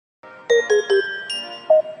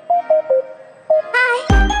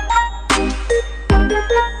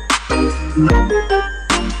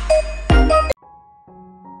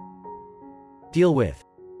Deal with.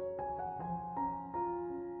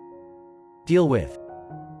 Deal with.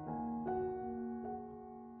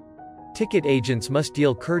 Ticket agents must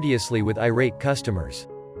deal courteously with irate customers.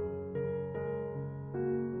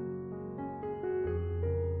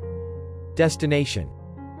 Destination.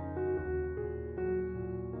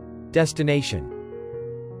 Destination.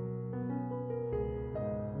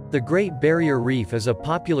 The Great Barrier Reef is a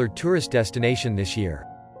popular tourist destination this year.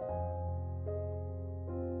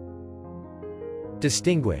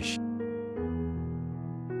 Distinguish.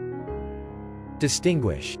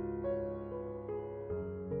 Distinguish.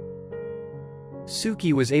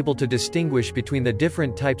 Suki was able to distinguish between the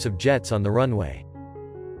different types of jets on the runway.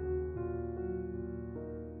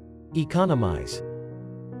 Economize.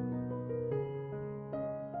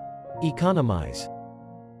 Economize.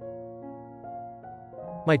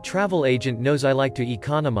 My travel agent knows I like to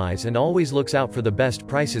economize and always looks out for the best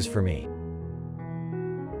prices for me.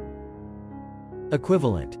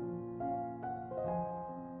 Equivalent.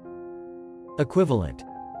 Equivalent.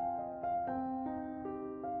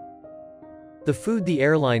 The food the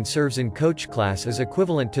airline serves in coach class is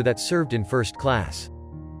equivalent to that served in first class.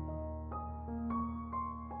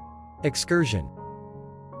 Excursion.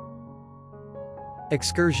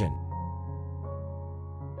 Excursion.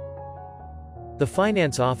 The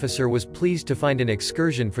finance officer was pleased to find an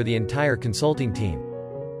excursion for the entire consulting team.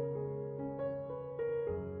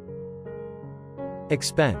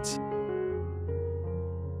 Expense.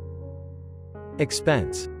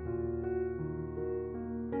 Expense.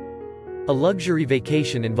 A luxury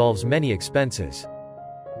vacation involves many expenses.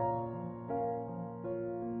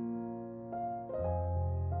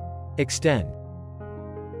 Extend.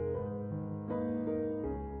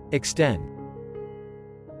 Extend.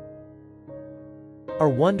 Our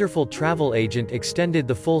wonderful travel agent extended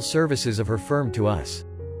the full services of her firm to us.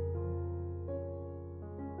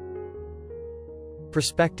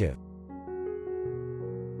 Perspective.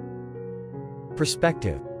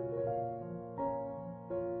 Perspective.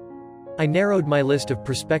 I narrowed my list of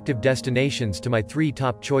prospective destinations to my 3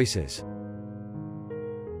 top choices.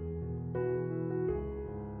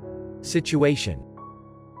 Situation.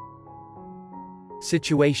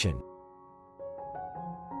 Situation.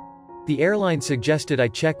 The airline suggested I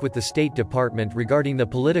check with the State Department regarding the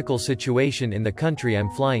political situation in the country I'm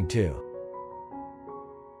flying to.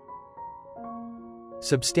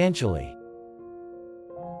 Substantially.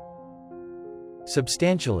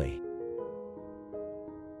 Substantially.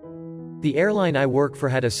 The airline I work for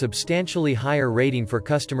had a substantially higher rating for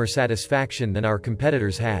customer satisfaction than our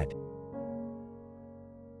competitors had.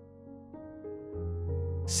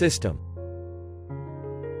 System.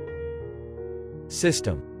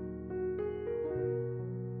 System.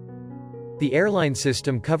 The airline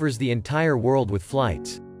system covers the entire world with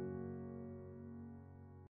flights.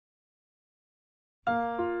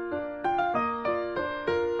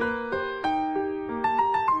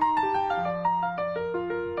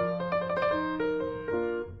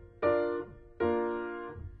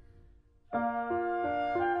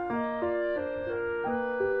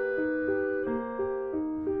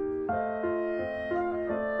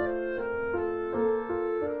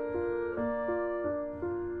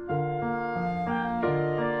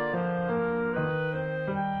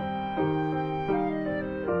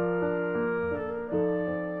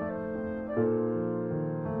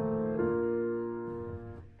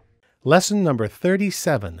 Lesson number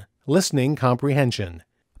 37, Listening Comprehension.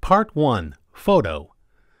 Part 1, Photo.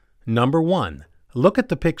 Number 1. Look at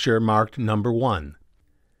the picture marked number 1.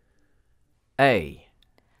 A.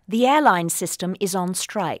 The airline system is on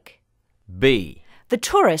strike. B. The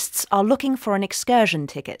tourists are looking for an excursion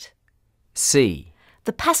ticket. C.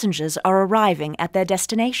 The passengers are arriving at their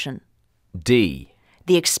destination. D.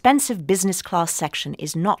 The expensive business class section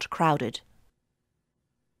is not crowded.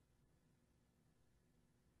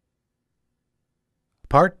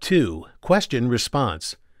 Part 2, Question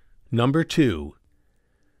Response. Number 2.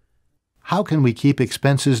 How can we keep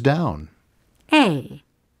expenses down? A.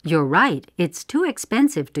 You're right, it's too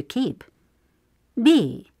expensive to keep.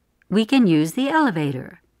 B. We can use the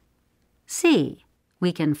elevator. C.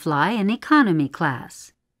 We can fly in economy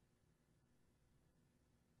class.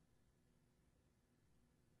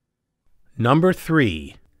 Number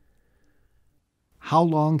 3. How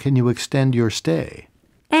long can you extend your stay?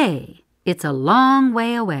 A. It's a long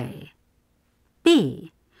way away.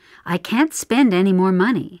 B. I can't spend any more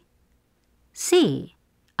money. C.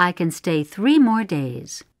 I can stay 3 more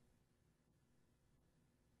days.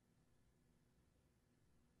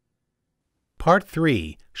 Part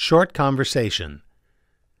 3, Short Conversation.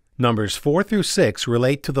 Numbers 4 through 6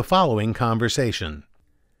 relate to the following conversation.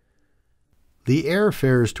 The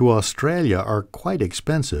airfares to Australia are quite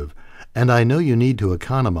expensive, and I know you need to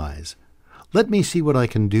economize. Let me see what I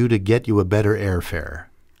can do to get you a better airfare.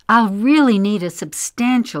 I'll really need a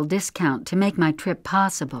substantial discount to make my trip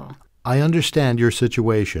possible. I understand your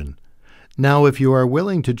situation. Now, if you are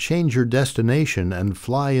willing to change your destination and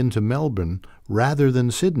fly into Melbourne rather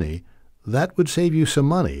than Sydney, that would save you some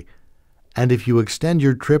money. And if you extend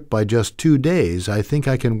your trip by just 2 days, I think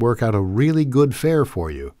I can work out a really good fare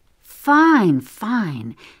for you. Fine,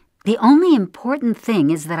 fine. The only important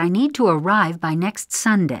thing is that I need to arrive by next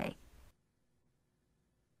Sunday.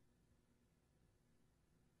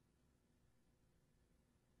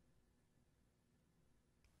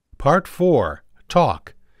 Part 4,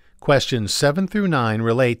 Talk. Questions 7 through 9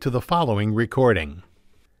 relate to the following recording.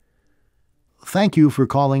 Thank you for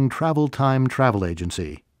calling Travel Time Travel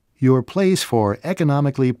Agency, your place for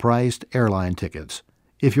economically priced airline tickets.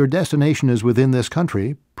 If your destination is within this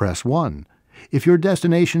country, press 1. If your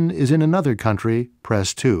destination is in another country,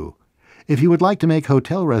 press 2. If you would like to make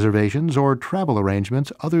hotel reservations or travel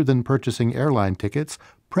arrangements other than purchasing airline tickets,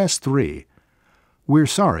 press 3. We're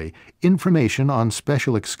sorry, information on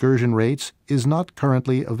special excursion rates is not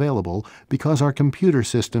currently available because our computer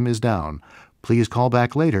system is down. Please call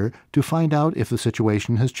back later to find out if the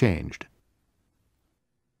situation has changed.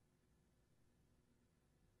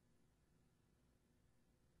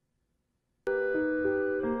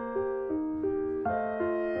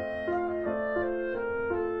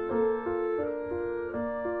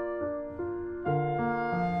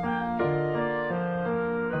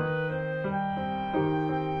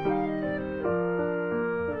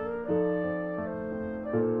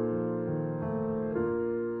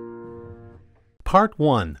 Part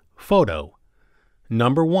 1, Photo.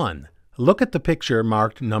 Number 1. Look at the picture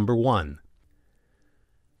marked number 1.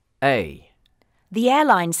 A, The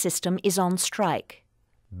airline system is on strike.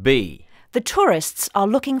 B, The tourists are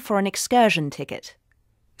looking for an excursion ticket.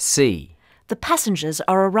 C, The passengers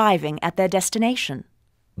are arriving at their destination.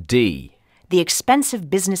 D, The expensive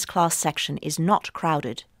business class section is not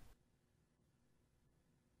crowded.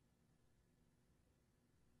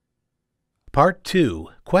 Part 2,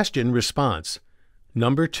 Question Response.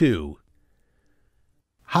 Number 2.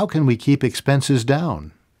 How can we keep expenses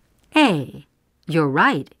down? A. You're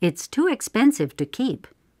right, it's too expensive to keep.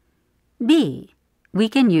 B. We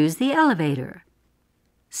can use the elevator.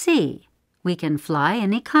 C. We can fly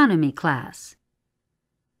in economy class.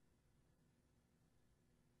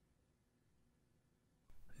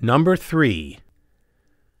 Number 3.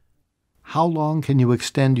 How long can you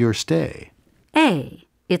extend your stay? A.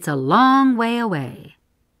 It's a long way away.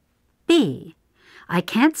 B. I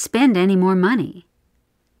can't spend any more money.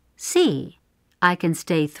 C. I can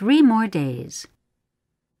stay 3 more days.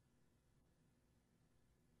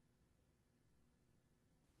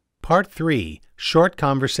 Part 3, Short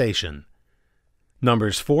Conversation.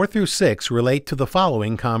 Numbers 4 through 6 relate to the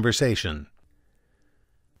following conversation.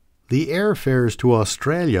 The airfares to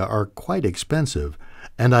Australia are quite expensive,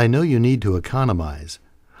 and I know you need to economize.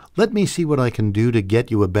 Let me see what I can do to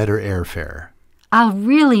get you a better airfare. I'll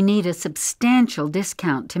really need a substantial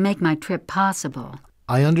discount to make my trip possible.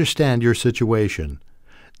 I understand your situation.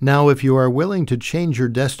 Now, if you are willing to change your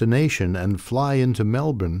destination and fly into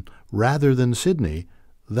Melbourne rather than Sydney,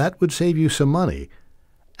 that would save you some money.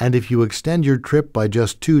 And if you extend your trip by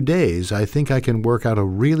just 2 days, I think I can work out a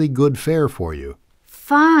really good fare for you.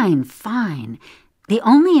 Fine, fine. The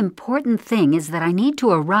only important thing is that I need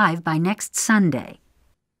to arrive by next Sunday.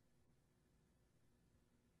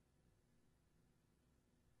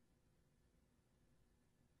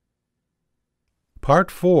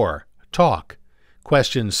 Part 4, Talk.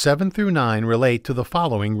 Questions 7 through 9 relate to the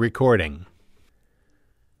following recording.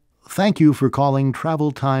 Thank you for calling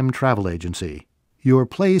Travel Time Travel Agency, your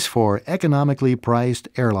place for economically priced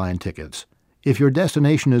airline tickets. If your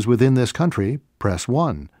destination is within this country, press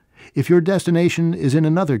 1. If your destination is in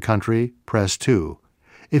another country, press 2.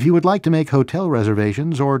 If you would like to make hotel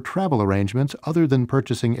reservations or travel arrangements other than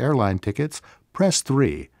purchasing airline tickets, press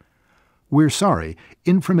 3. We're sorry,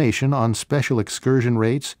 information on special excursion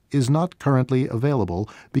rates is not currently available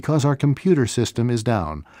because our computer system is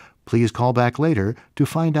down. Please call back later to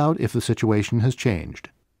find out if the situation has changed.